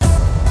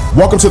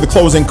Welcome to the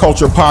Closing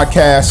Culture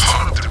Podcast.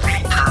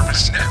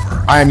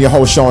 I am your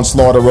host, Sean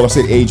Slaughter, real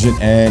estate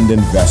agent and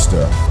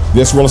investor.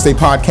 This real estate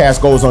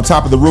podcast goes on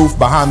top of the roof,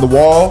 behind the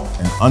wall,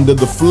 and under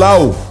the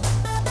flow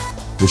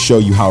to show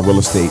you how real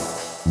estate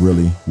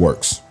really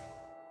works.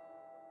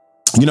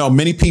 You know,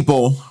 many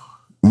people,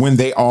 when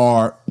they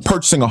are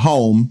purchasing a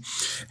home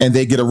and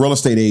they get a real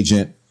estate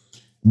agent,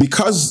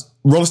 because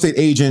real estate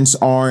agents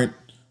aren't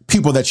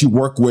people that you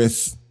work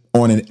with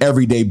on an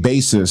everyday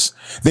basis,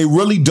 they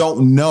really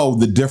don't know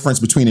the difference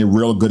between a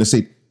real good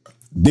estate.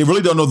 They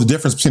really don't know the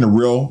difference between a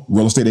real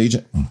estate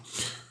agent.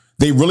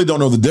 They really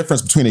don't know the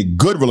difference between a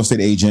good real estate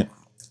agent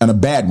and a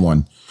bad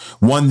one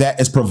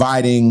that is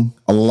providing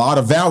a lot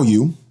of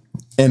value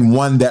and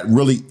one that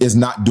really is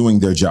not doing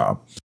their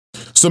job.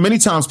 So many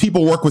times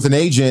people work with an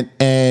agent,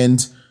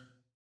 and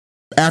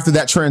after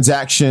that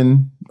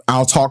transaction,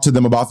 I'll talk to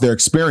them about their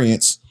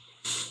experience,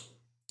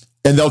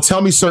 and they'll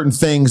tell me certain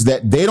things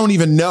that they don't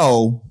even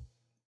know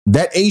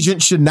that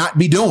agent should not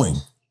be doing,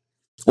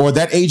 or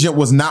that agent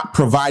was not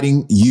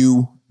providing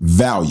you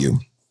value.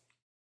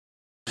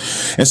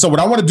 And so what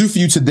I want to do for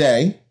you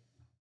today,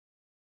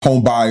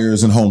 home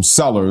buyers and home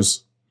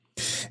sellers,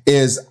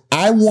 is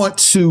I want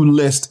to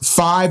list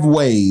 5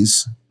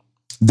 ways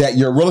that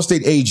your real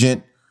estate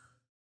agent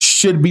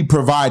should be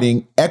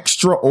providing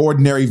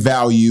extraordinary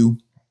value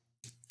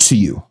to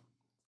you.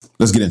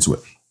 Let's get into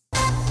it.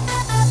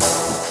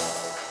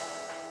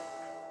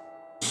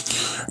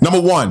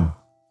 Number 1,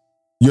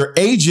 your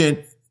agent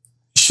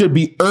should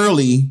be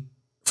early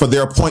for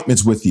their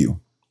appointments with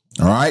you.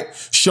 All right.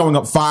 Showing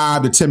up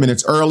 5 to 10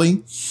 minutes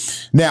early.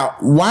 Now,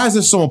 why is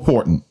this so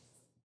important?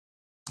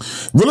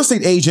 Real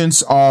estate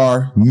agents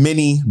are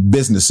mini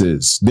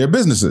businesses. They're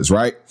businesses,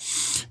 right?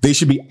 They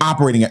should be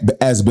operating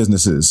as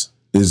businesses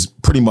is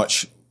pretty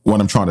much what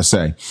I'm trying to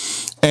say.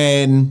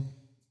 And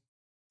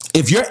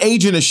if your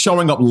agent is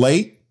showing up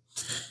late,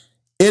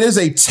 it is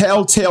a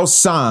telltale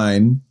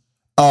sign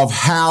of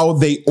how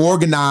they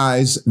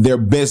organize their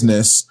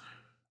business,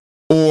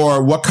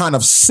 or what kind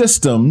of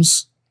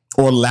systems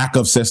or lack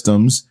of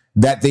systems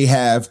that they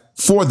have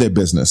for their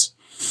business.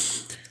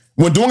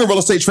 When doing a real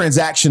estate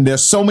transaction,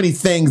 there's so many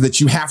things that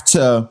you have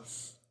to,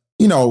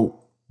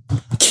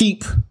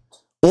 keep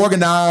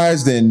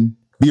organized and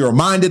be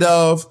reminded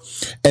of.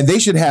 And they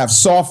should have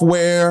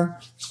software,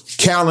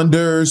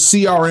 calendars,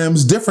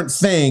 CRMs, different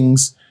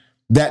things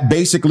that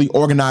basically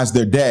organize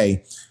their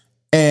day.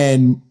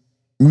 And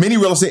many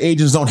real estate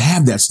agents don't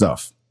have that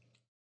stuff.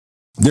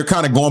 They're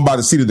kind of going by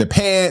the seat of their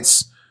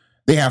pants.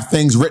 They have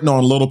things written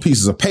on little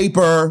pieces of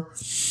paper.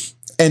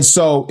 And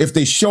so if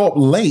they show up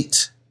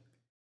late,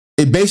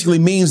 it basically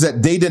means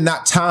that they did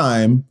not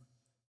time.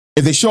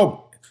 If they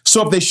show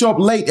up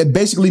late, it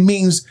basically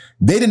means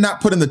they did not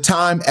put in the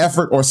time,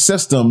 effort, or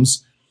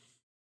systems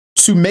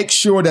to make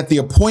sure that the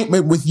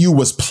appointment with you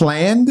was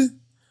planned,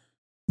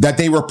 that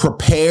they were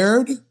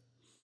prepared.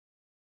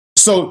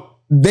 So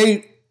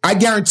I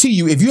guarantee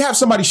you, if you have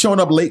somebody showing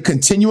up late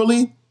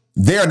continually,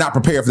 they're not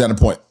prepared for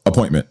that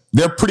appointment.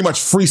 They're pretty much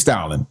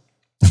freestyling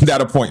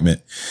that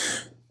appointment.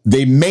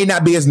 They may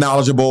not be as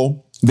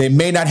knowledgeable. They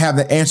may not have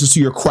the answers to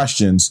your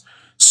questions.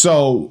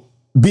 So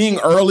being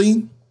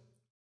early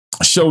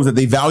shows that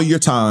they value your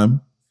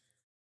time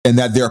and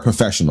that they're a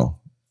professional.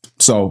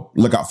 So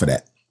look out for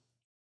that.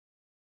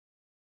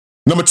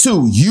 Number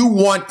 2, you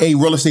want a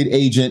real estate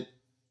agent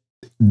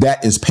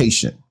that is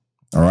patient.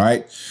 All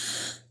right.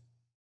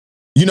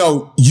 You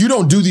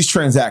don't do these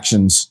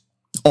transactions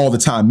all the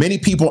time. Many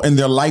people in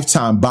their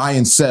lifetime buy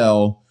and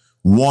sell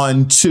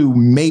 1, 2,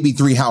 maybe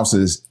 3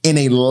 houses in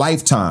a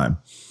lifetime,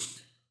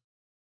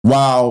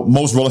 while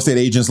most real estate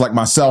agents like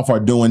myself are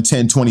doing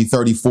 10, 20,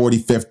 30, 40,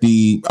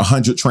 50,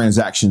 100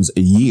 transactions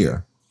a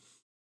year.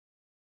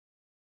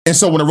 And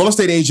so when a real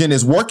estate agent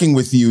is working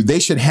with you, they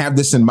should have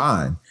this in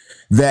mind,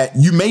 that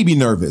you may be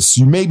nervous,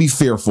 you may be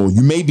fearful,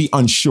 you may be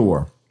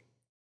unsure.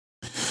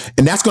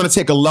 And that's going to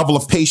take a level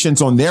of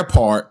patience on their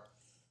part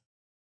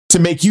to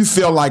make you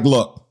feel like,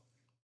 look,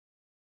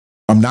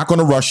 I'm not going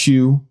to rush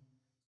you.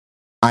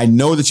 I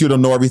know that you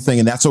don't know everything,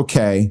 and that's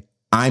okay.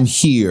 I'm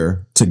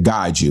here to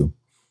guide you.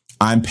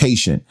 I'm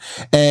patient.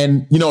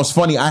 And, it's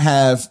funny. I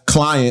have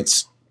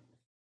clients,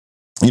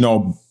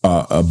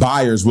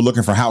 buyers were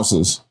looking for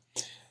houses.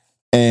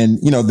 And,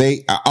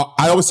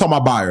 I always tell my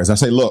buyers, I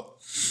say,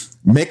 look,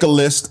 make a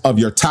list of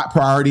your top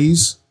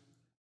priorities,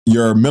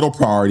 your middle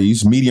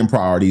priorities, medium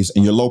priorities,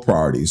 and your low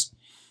priorities.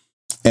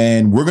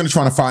 And we're going to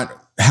try to find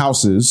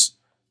houses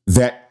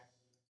that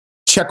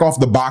check off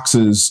the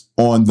boxes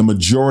on the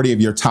majority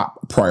of your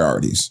top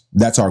priorities.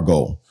 That's our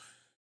goal.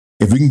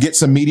 If we can get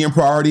some medium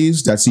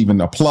priorities, that's even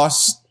a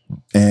plus.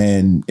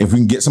 And if we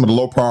can get some of the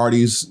low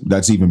priorities,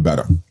 that's even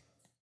better.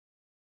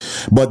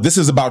 But this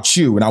is about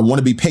you, and I want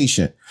to be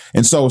patient.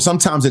 And so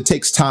sometimes it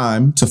takes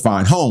time to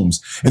find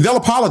homes, and they'll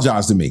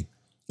apologize to me.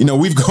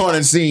 We've gone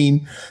and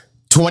seen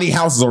 20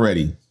 houses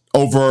already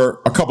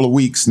over a couple of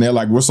weeks, and they're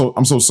like,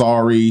 I'm so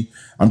sorry.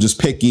 I'm just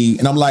picky.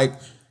 And I'm like,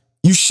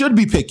 you should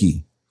be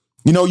picky.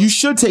 You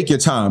should take your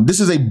time. This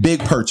is a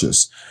big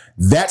purchase.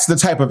 That's the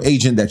type of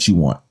agent that you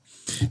want.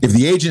 If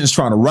the agent is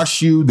trying to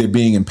rush you, they're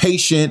being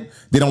impatient,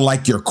 they don't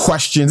like your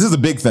questions. This is a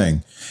big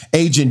thing.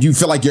 Agent, you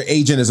feel like your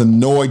agent is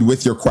annoyed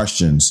with your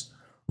questions.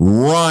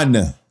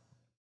 Run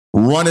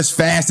as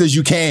fast as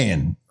you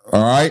can.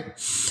 All right.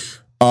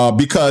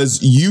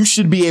 Because you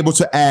should be able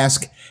to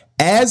ask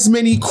as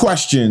many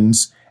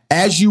questions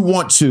as you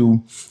want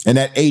to, and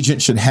that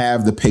agent should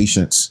have the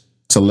patience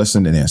to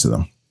listen and answer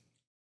them.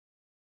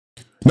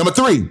 Number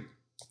 3,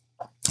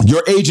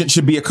 your agent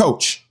should be a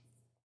coach.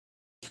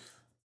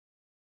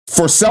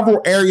 For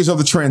several areas of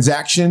the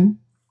transaction,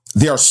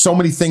 there are so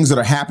many things that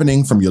are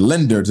happening, from your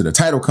lender to the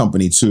title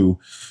company to,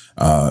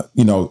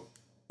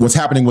 what's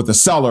happening with the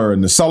seller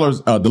and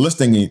the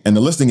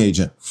listing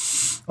agent,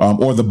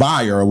 or the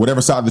buyer, or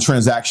whatever side of the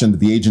transaction that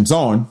the agent's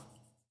on.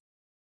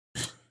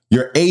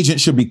 Your agent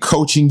should be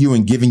coaching you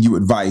and giving you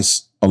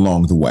advice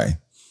along the way.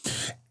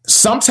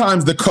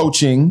 Sometimes the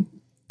coaching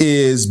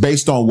is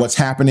based on what's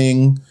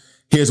happening.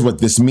 Here's what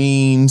this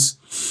means.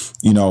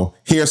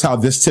 Here's how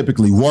this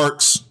typically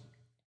works.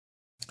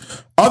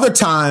 Other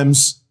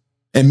times,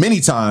 and many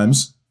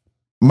times,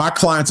 my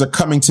clients are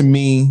coming to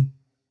me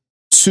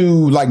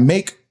to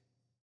make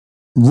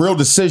real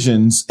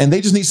decisions, and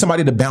they just need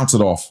somebody to bounce it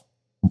off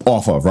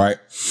of, right?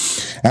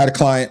 I had a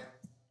client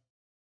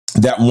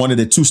that wanted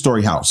a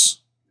 2-story house,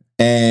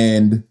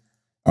 and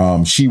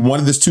she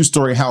wanted this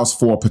 2-story house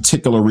for a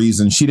particular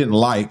reason. She didn't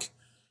like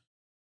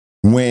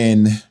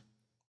when,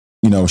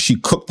 she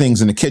cooked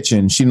things in the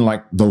kitchen. She didn't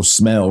like those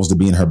smells to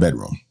be in her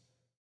bedroom.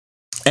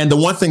 And the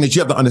one thing that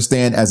you have to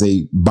understand as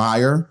a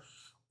buyer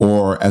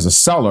or as a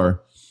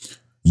seller,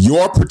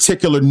 your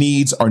particular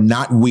needs are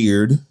not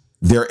weird.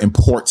 They're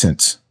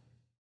important.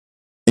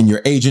 And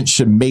your agent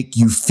should make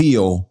you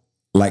feel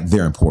like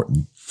they're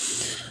important.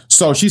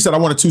 So she said, I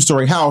want a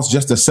 2-story house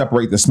just to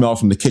separate the smell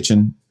from the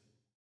kitchen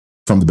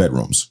from the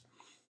bedrooms.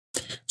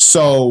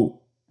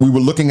 So we were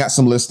looking at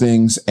some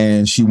listings,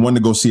 and she wanted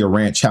to go see a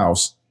ranch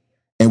house.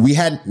 And we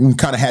hadn't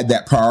kind of had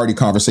that priority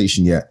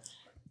conversation yet.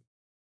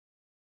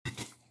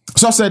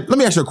 So I said, let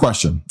me ask you a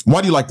question.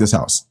 Why do you like this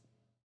house?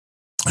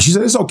 She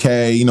said, it's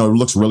okay. It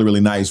looks really, really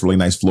nice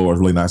floors,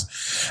 really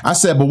nice. I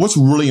said, but what's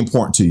really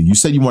important to you? You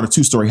said you want a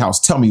 2-story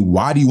house. Tell me,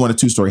 why do you want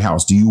a 2-story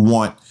house? Do you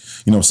want,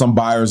 some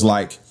buyers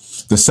like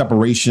the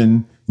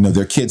separation,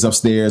 their kids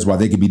upstairs while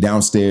they could be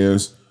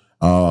downstairs,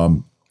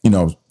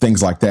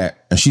 things like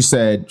that. And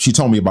she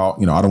told me about,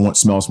 I don't want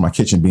smells from my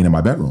kitchen being in my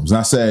bedrooms. And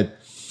I said,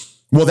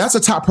 well, that's a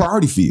top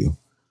priority for you.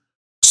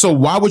 So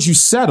why would you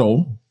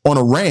settle on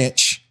a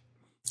ranch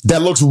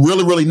that looks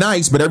really, really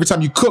nice, but every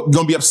time you cook, you're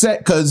going to be upset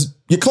because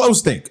your clothes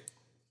stink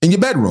in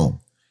your bedroom?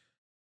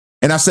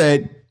 And I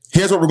said,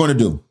 here's what we're going to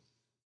do.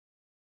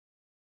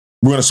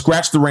 We're going to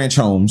scratch the ranch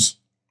homes.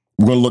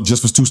 We're going to look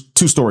just for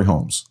 2-story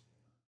homes.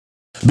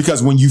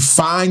 Because when you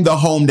find the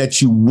home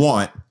that you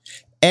want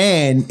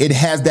and it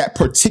has that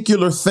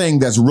particular thing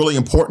that's really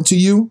important to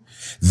you,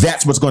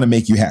 that's what's going to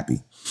make you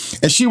happy.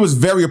 And she was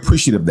very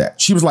appreciative of that.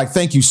 She was like,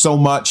 thank you so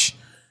much.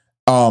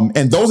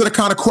 And those are the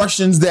kind of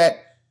questions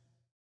that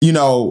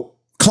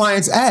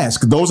clients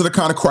ask. Those are the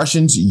kind of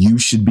questions you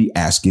should be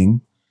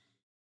asking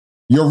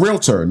your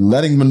realtor,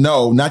 letting them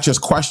know not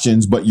just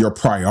questions, but your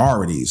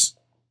priorities.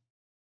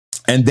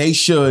 And they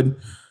should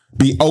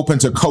be open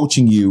to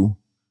coaching you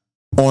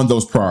on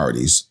those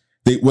priorities.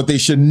 What they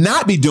should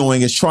not be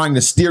doing is trying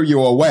to steer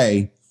you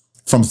away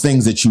from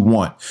things that you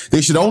want.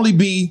 They should only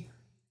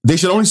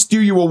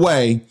steer you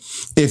away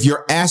if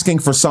you're asking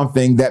for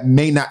something that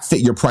may not fit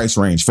your price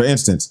range. For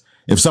instance,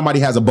 if somebody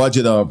has a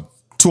budget of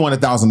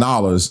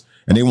 $200,000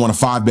 and they want a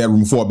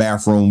 5-bedroom,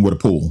 4-bathroom with a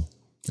pool,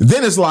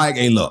 then it's like,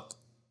 hey, look,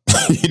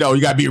 you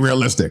got to be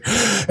realistic.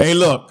 Hey,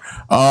 look,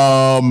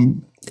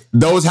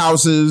 those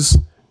houses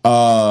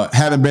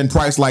haven't been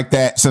priced like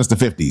that since the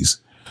 50s.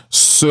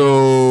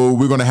 So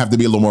we're going to have to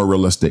be a little more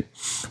realistic.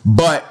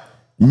 But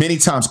many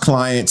times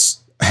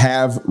clients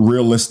have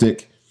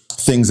realistic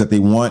things that they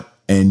want,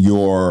 and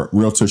your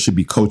realtor should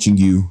be coaching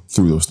you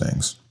through those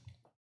things.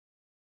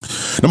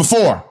 Number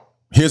 4,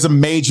 here's a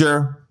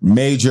major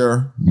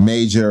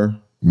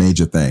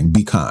thing.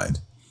 Be kind.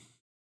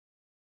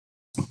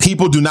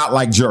 People do not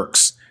like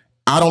jerks.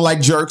 I don't like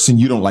jerks, and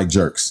you don't like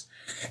jerks.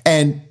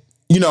 And,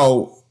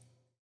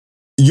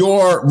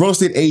 your real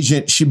estate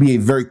agent should be a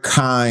very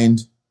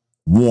kind,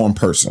 warm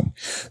person.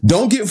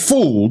 Don't get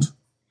fooled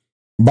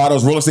by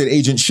those real estate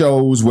agent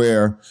shows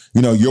where,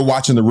 you're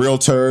watching the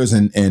realtors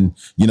and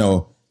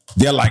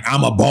they're like,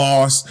 I'm a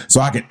boss, so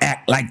I can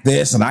act like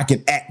this, and I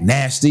can act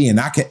nasty, and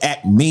I can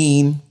act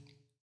mean.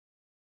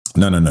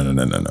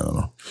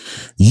 No.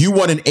 You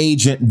want an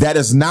agent that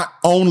is not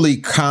only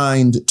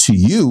kind to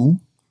you,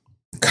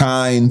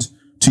 kind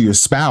to your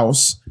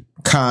spouse,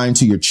 kind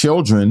to your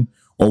children,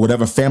 or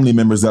whatever family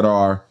members that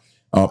are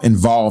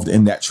involved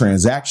in that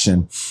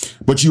transaction,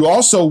 but you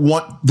also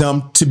want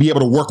them to be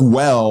able to work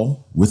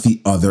well with the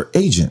other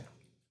agent.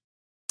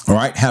 All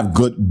right. Have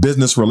good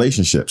business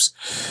relationships.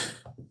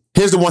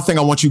 Here's the one thing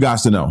I want you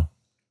guys to know.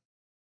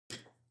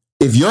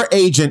 If your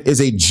agent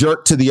is a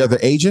jerk to the other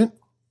agent,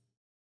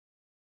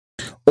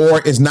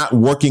 or is not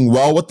working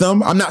well with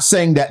them, I'm not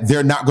saying that there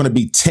are not going to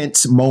be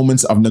tense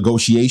moments of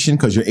negotiation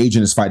because your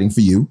agent is fighting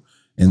for you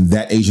and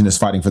that agent is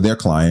fighting for their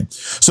client.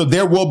 So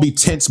there will be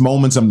tense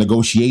moments of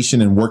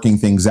negotiation and working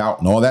things out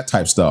and all that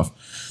type of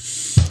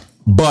stuff.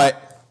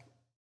 But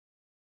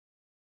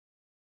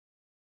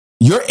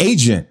your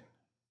agent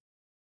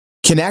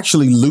can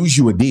actually lose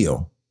you a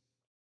deal.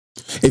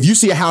 If you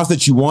see a house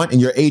that you want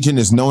and your agent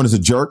is known as a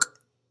jerk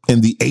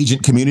in the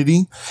agent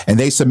community and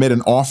they submit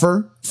an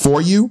offer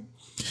for you,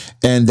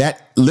 and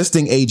that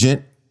listing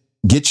agent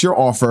gets your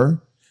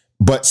offer,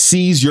 but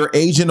sees your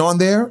agent on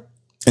there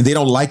and they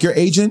don't like your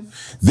agent,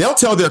 they'll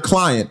tell their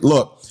client,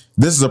 look,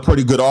 this is a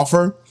pretty good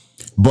offer,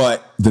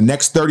 but the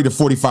next 30 to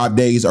 45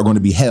 days are going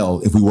to be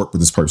hell if we work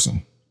with this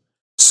person.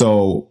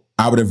 So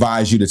I would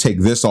advise you to take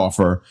this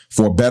offer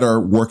for a better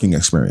working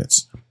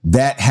experience.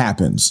 That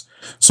happens.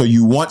 So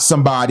you want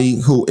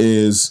somebody who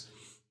is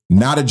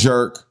not a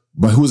jerk,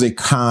 but who's a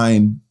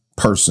kind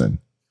person,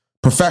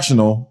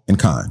 professional and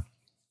kind.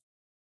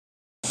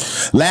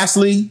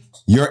 Lastly,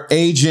 your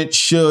agent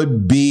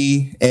should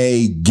be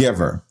a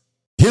giver.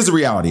 Here's the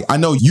reality. I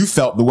know you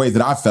felt the way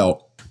that I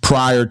felt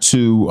prior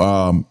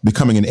to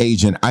becoming an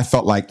agent. I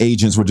felt like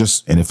agents were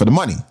just in it for the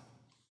money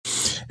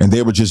and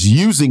they were just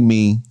using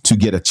me to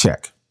get a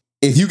check.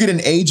 If you get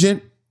an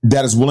agent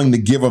that is willing to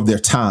give of their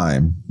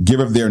time, give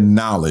of their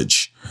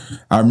knowledge.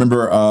 I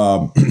remember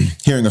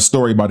hearing a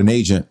story about an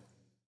agent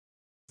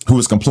who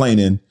was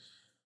complaining,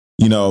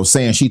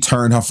 saying she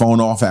turned her phone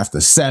off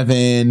after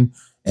 7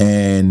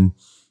 and,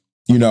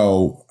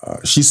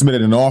 she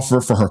submitted an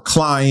offer for her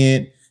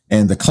client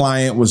and the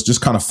client was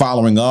just kind of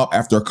following up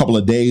after a couple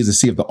of days to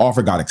see if the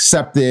offer got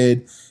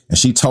accepted. And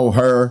she told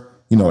her,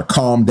 to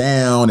calm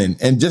down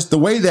and just the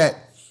way that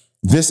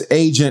this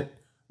agent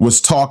was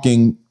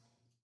talking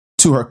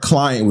to her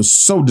client was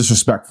so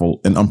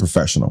disrespectful and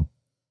unprofessional.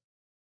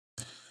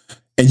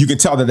 And you can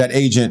tell that that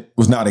agent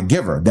was not a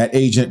giver. That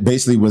agent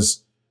basically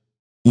was,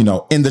 in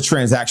the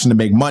transaction to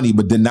make money,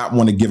 but did not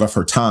want to give up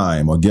her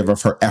time or give up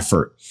her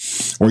effort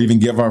or even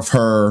give up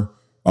her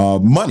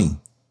money,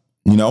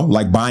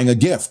 like buying a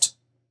gift,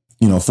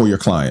 for your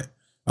client.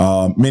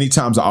 Many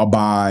times I'll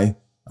buy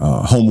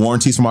home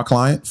warranties for my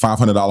client,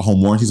 $500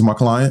 home warranties for my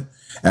client.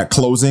 At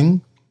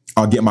closing,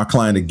 I'll get my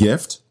client a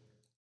gift.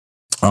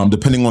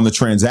 Depending on the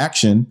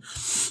transaction,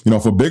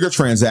 for bigger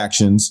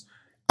transactions,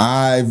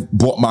 I've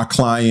bought my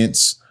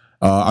clients.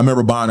 I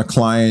remember buying a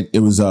client.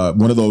 It was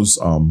one of those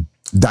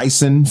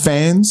Dyson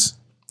fans.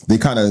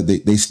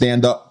 They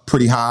stand up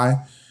pretty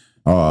high,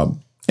 and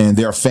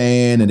they're a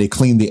fan and they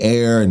clean the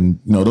air. And,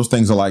 those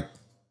things are like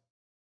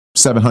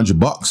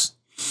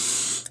 $700.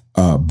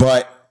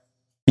 But,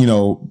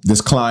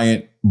 this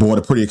client bought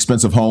a pretty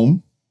expensive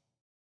home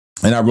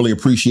and I really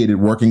appreciated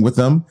working with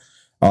them.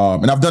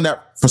 And I've done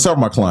that for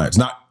several of my clients,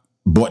 not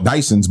bought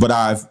Dysons, but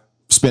I've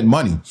spent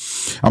money.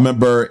 I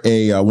remember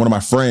one of my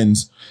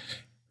friends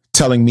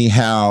telling me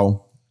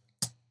how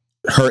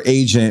her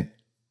agent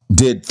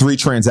did 3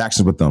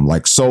 transactions with them,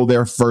 like sold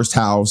their first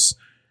house,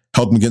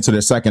 helped them get to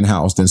their second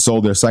house, then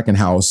sold their second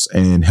house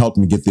and helped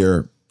them get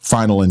their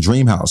final and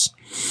dream house.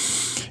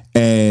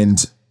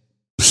 And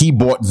he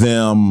bought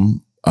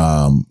them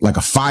like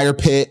a fire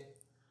pit.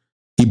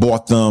 He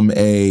bought them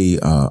a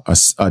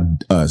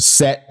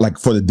set like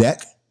for the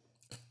deck,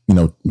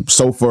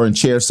 sofa and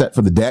chair set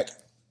for the deck.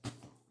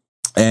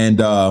 And,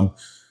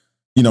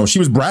 she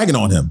was bragging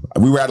on him.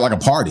 We were at like a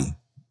party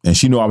and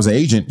she knew I was an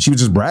agent. She was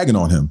just bragging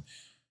on him.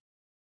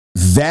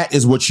 That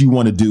is what you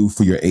want to do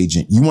for your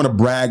agent. You want to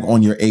brag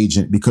on your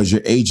agent because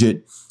your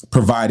agent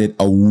provided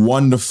a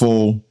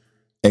wonderful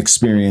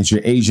experience. Your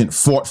agent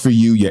fought for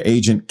you. Your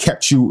agent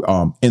kept you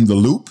in the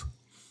loop,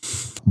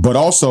 but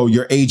also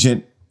your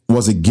agent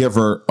was a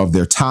giver of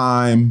their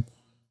time,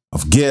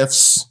 of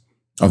gifts,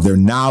 of their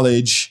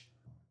knowledge,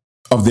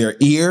 of their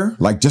ear,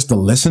 like just to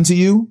listen to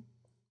you,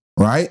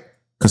 right?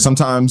 Because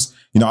sometimes,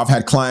 I've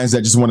had clients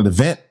that just wanted to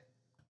vent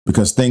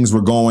because things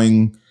were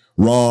going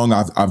wrong.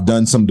 I've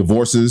done some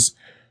divorces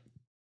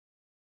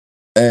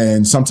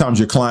and sometimes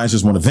your clients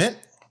just want to vent.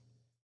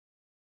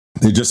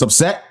 They're just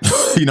upset,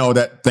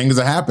 that things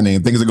are happening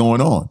and things are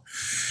going on.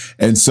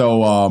 And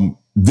so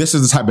this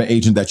is the type of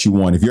agent that you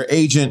want. If your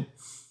agent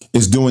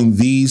is doing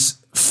these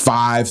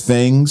 5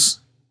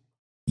 things,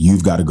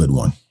 you've got a good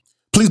one.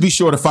 Please be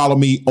sure to follow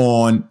me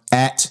on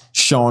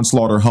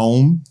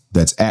 @SeanSlaughterHome.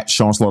 That's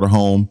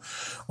 @SeanSlaughterHome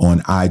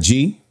on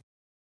IG.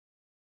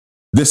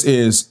 This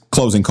is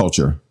Closing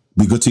Culture.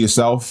 Be good to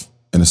yourself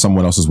and to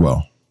someone else as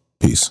well.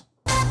 Peace.